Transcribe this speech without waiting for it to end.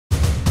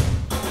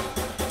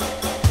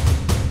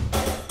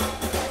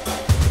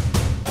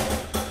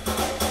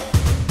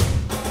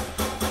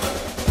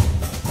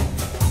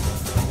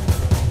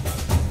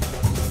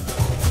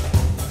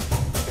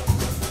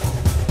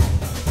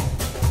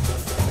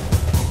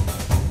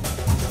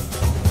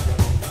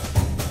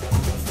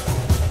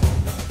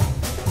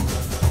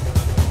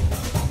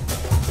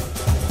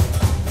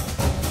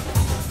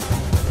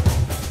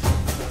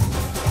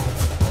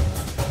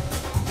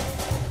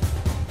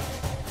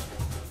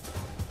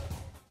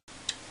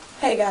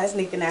Hey guys,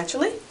 Nika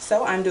Naturally.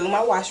 So I'm doing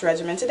my wash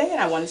regimen today and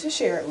I wanted to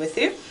share it with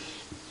you.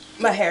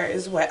 My hair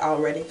is wet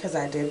already because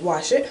I did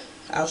wash it.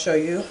 I'll show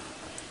you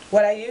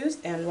what I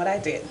used and what I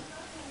did.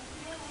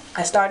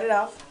 I started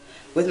off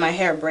with my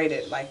hair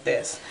braided like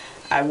this.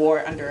 I wore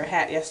it under a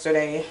hat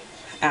yesterday,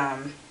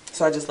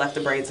 so I just left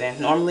the braids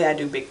in. Normally I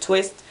do big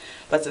twists,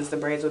 but since the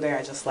braids were there,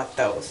 I just left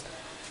those.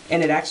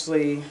 And it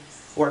actually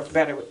worked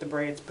better with the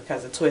braids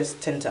because the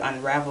twists tend to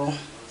unravel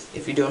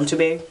if you do them too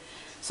big.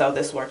 So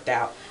this worked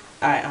out.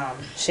 I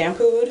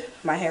shampooed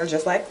my hair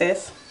just like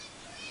this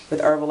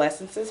with herbal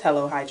essences,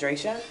 Hello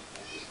Hydration.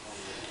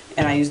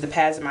 And I used the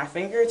pads of my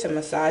finger to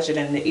massage it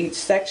into each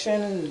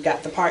section,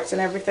 got the parts and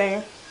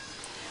everything.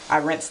 I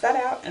rinsed that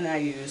out and I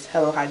used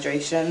Hello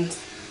Hydration,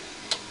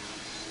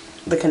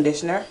 the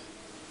conditioner.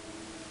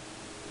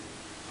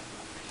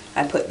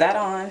 I put that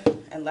on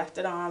and left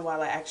it on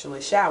while I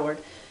actually showered,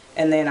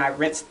 and then I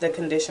rinsed the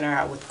conditioner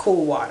out with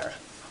cool water.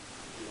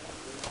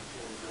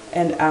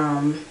 And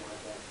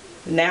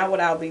now what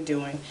I'll be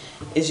doing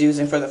is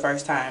using for the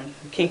first time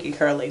Kinky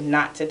Curly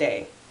Not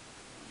Today.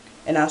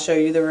 And I'll show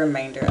you the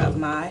remainder of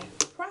my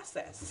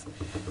process.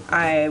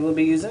 I will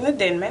be using the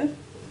Denman,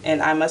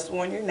 and I must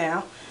warn you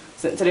now,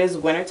 since it is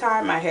winter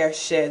time, my hair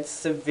sheds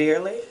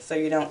severely, so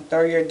you don't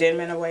throw your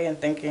Denman away and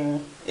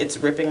thinking it's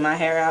ripping my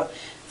hair out.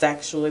 It's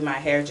actually my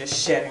hair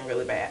just shedding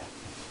really bad.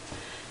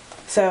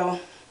 So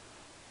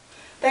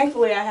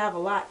thankfully I have a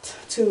lot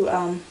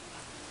to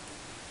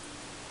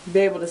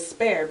be able to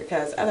spare,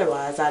 because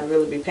otherwise I'd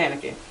really be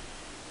panicking.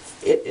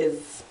 It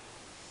is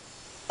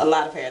a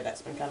lot of hair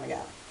that's been coming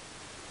out.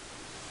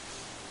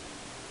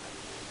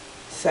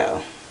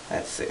 So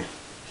let's see.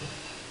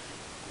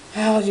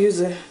 I'll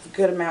use a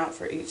good amount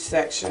for each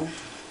section.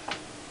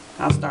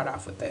 I'll start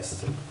off with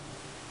this.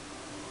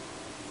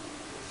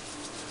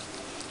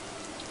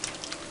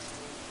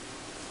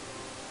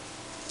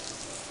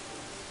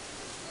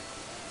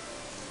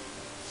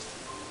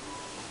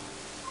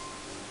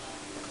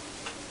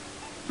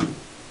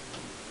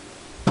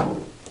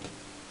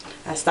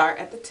 I start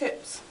at the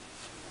tips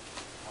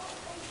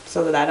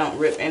so that I don't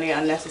rip any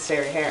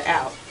unnecessary hair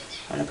out.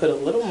 I'm going to put a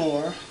little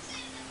more.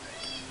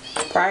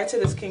 Prior to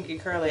this Kinky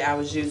Curly, I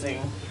was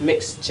using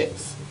mixed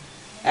chips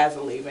as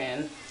a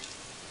leave-in.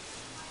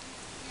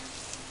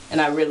 And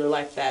I really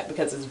like that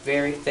because it's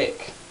very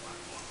thick.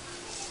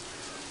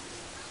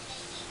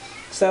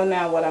 So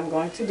now what I'm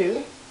going to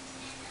do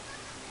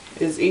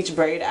is each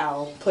braid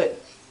I'll put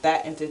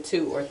that into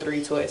 2 or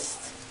 3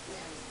 twists.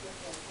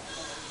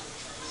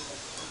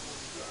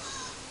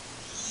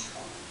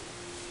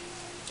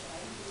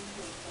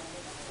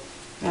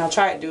 And I'll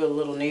try to do it a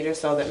little neater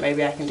so that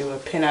maybe I can do a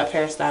pin-up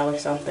hairstyle or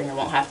something and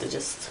won't have to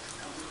just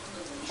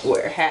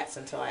wear hats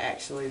until I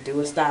actually do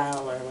a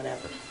style or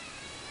whatever.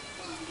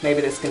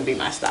 Maybe this can be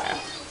my style.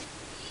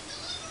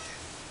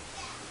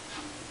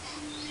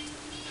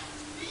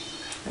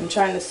 I'm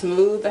trying to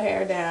smooth the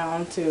hair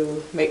down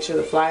to make sure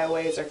the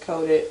flyaways are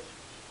coated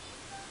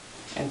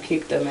and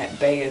keep them at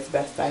bay as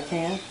best I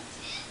can.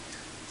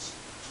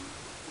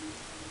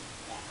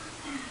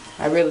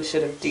 I really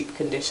should have deep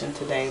conditioned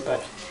today,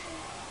 but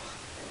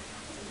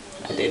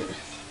I didn't.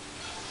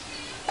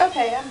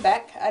 Okay, I'm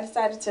back. I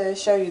decided to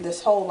show you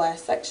this whole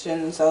last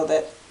section so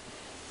that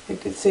you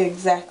could see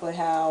exactly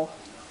how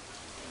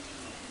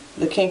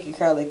the Kinky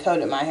Curly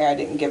coated my hair. I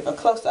didn't give a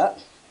close-up.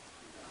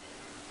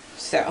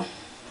 So,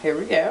 here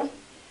we go.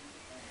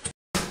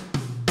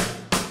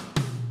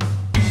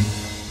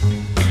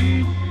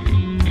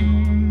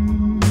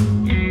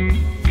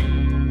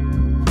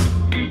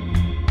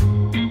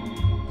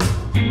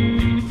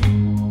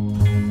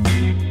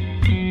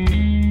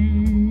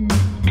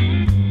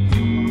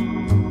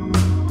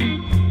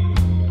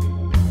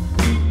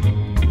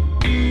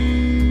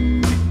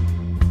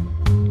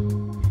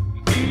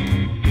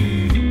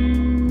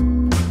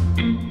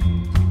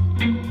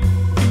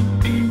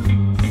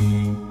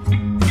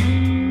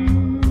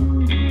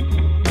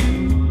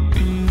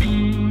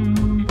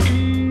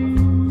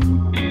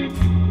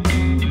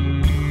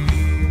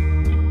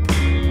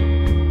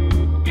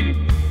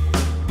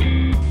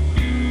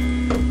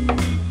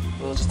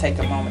 Take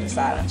a moment of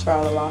silence for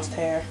all the lost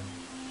hair.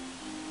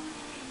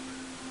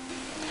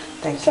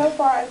 Thank you. So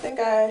far, I think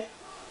I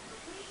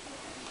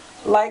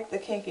like the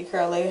Kinky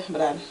Curly,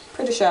 but I'm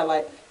pretty sure I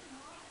like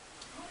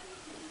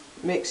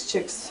mixed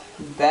chicks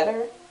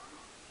better,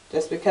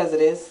 just because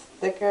it is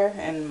thicker,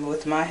 and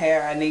with my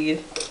hair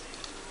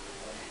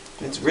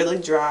it's really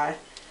dry,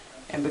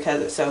 and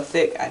because it's so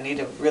thick I need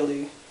a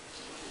really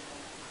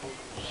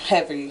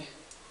heavy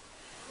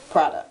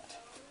product.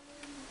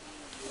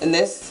 And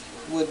this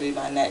would be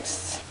my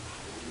next,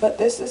 but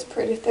this is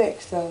pretty thick,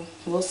 so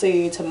we'll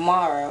see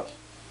tomorrow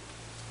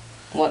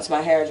once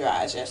my hair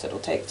dries. Yes, it'll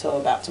take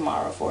till about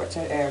tomorrow for it to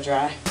air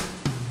dry.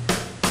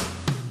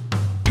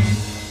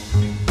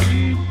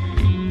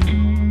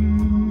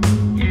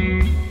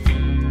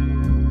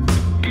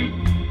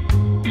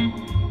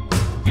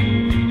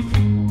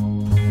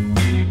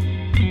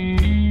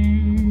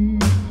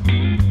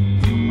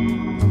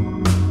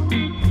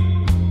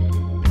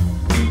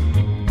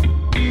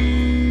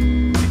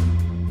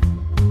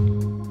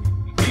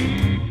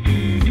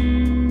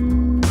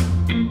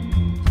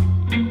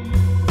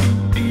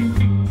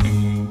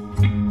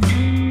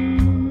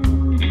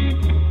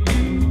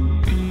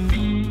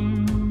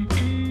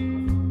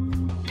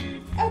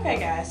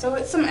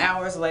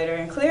 hours later,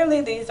 and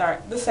clearly these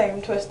aren't the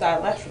same twist I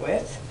left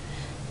with.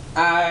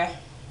 I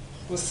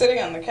was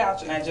sitting on the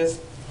couch and I just,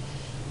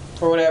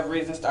 for whatever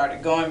reason,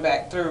 started going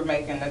back through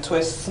making the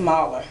twist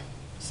smaller.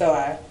 So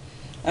I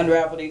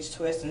unraveled each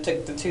twist and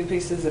took the 2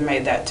 pieces and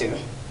made that 2.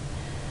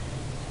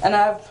 And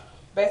I've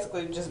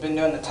basically just been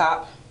doing the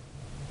top,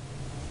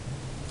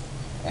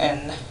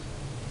 and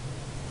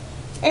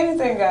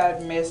anything I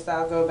missed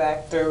I'll go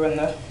back through in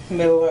the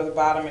middle or the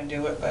bottom and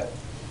do it, but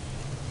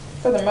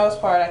for the most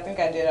part I think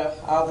I did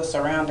all the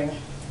surrounding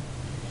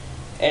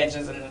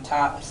edges in the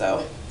top,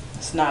 so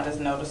it's not as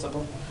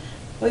noticeable.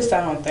 At least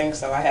I don't think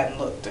so. I hadn't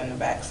looked in the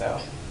back,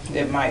 so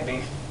it might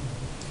be.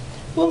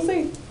 We'll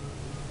see.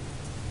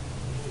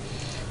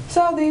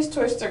 So these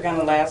twists are going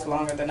to last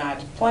longer than I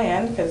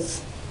planned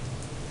because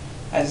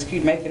I just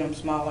keep making them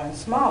smaller and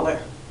smaller.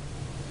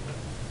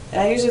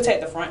 And I usually take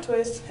the front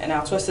twist and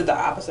I'll twist it the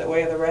opposite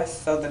way of the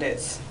rest so that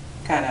it's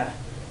kind of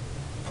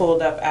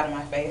pulled up out of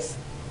my face.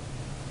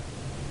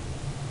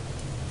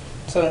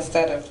 So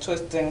instead of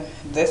twisting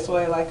this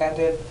way like I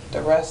did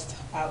the rest,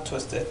 I'll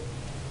twist it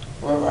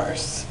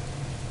reverse.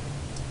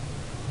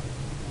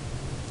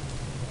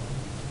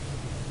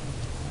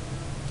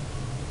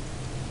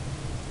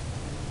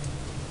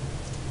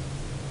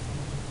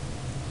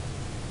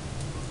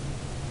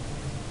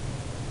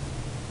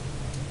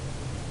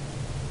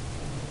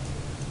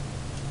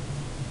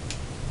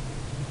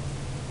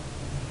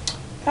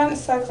 Kind of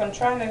sucks. I'm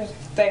trying to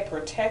stay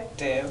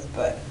protective,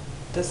 but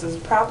this is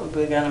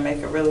probably going to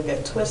make a really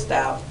good twist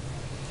out.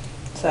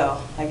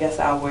 So I guess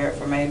I'll wear it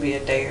for maybe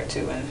a day or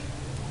 2 and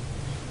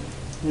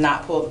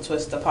not pull the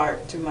twist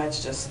apart too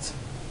much. Just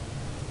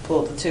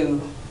pull the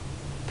 2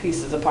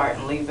 pieces apart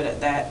and leave it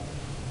at that.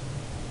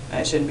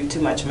 And it shouldn't be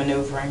too much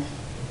maneuvering.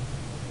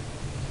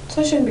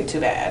 So it shouldn't be too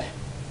bad.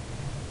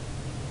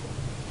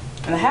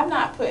 And I have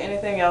not put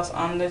anything else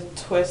on the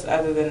twist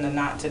other than the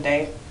knot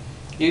today.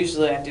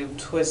 Usually I do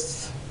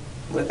twists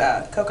with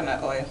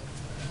coconut oil,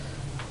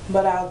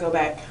 but I'll go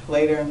back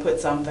later and put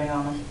something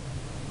on them.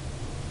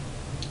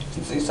 You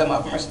can see some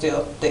of them are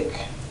still thick,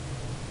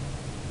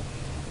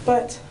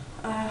 but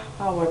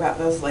I'll worry about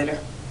those later.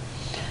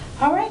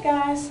 Alright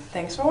guys,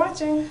 thanks for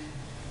watching.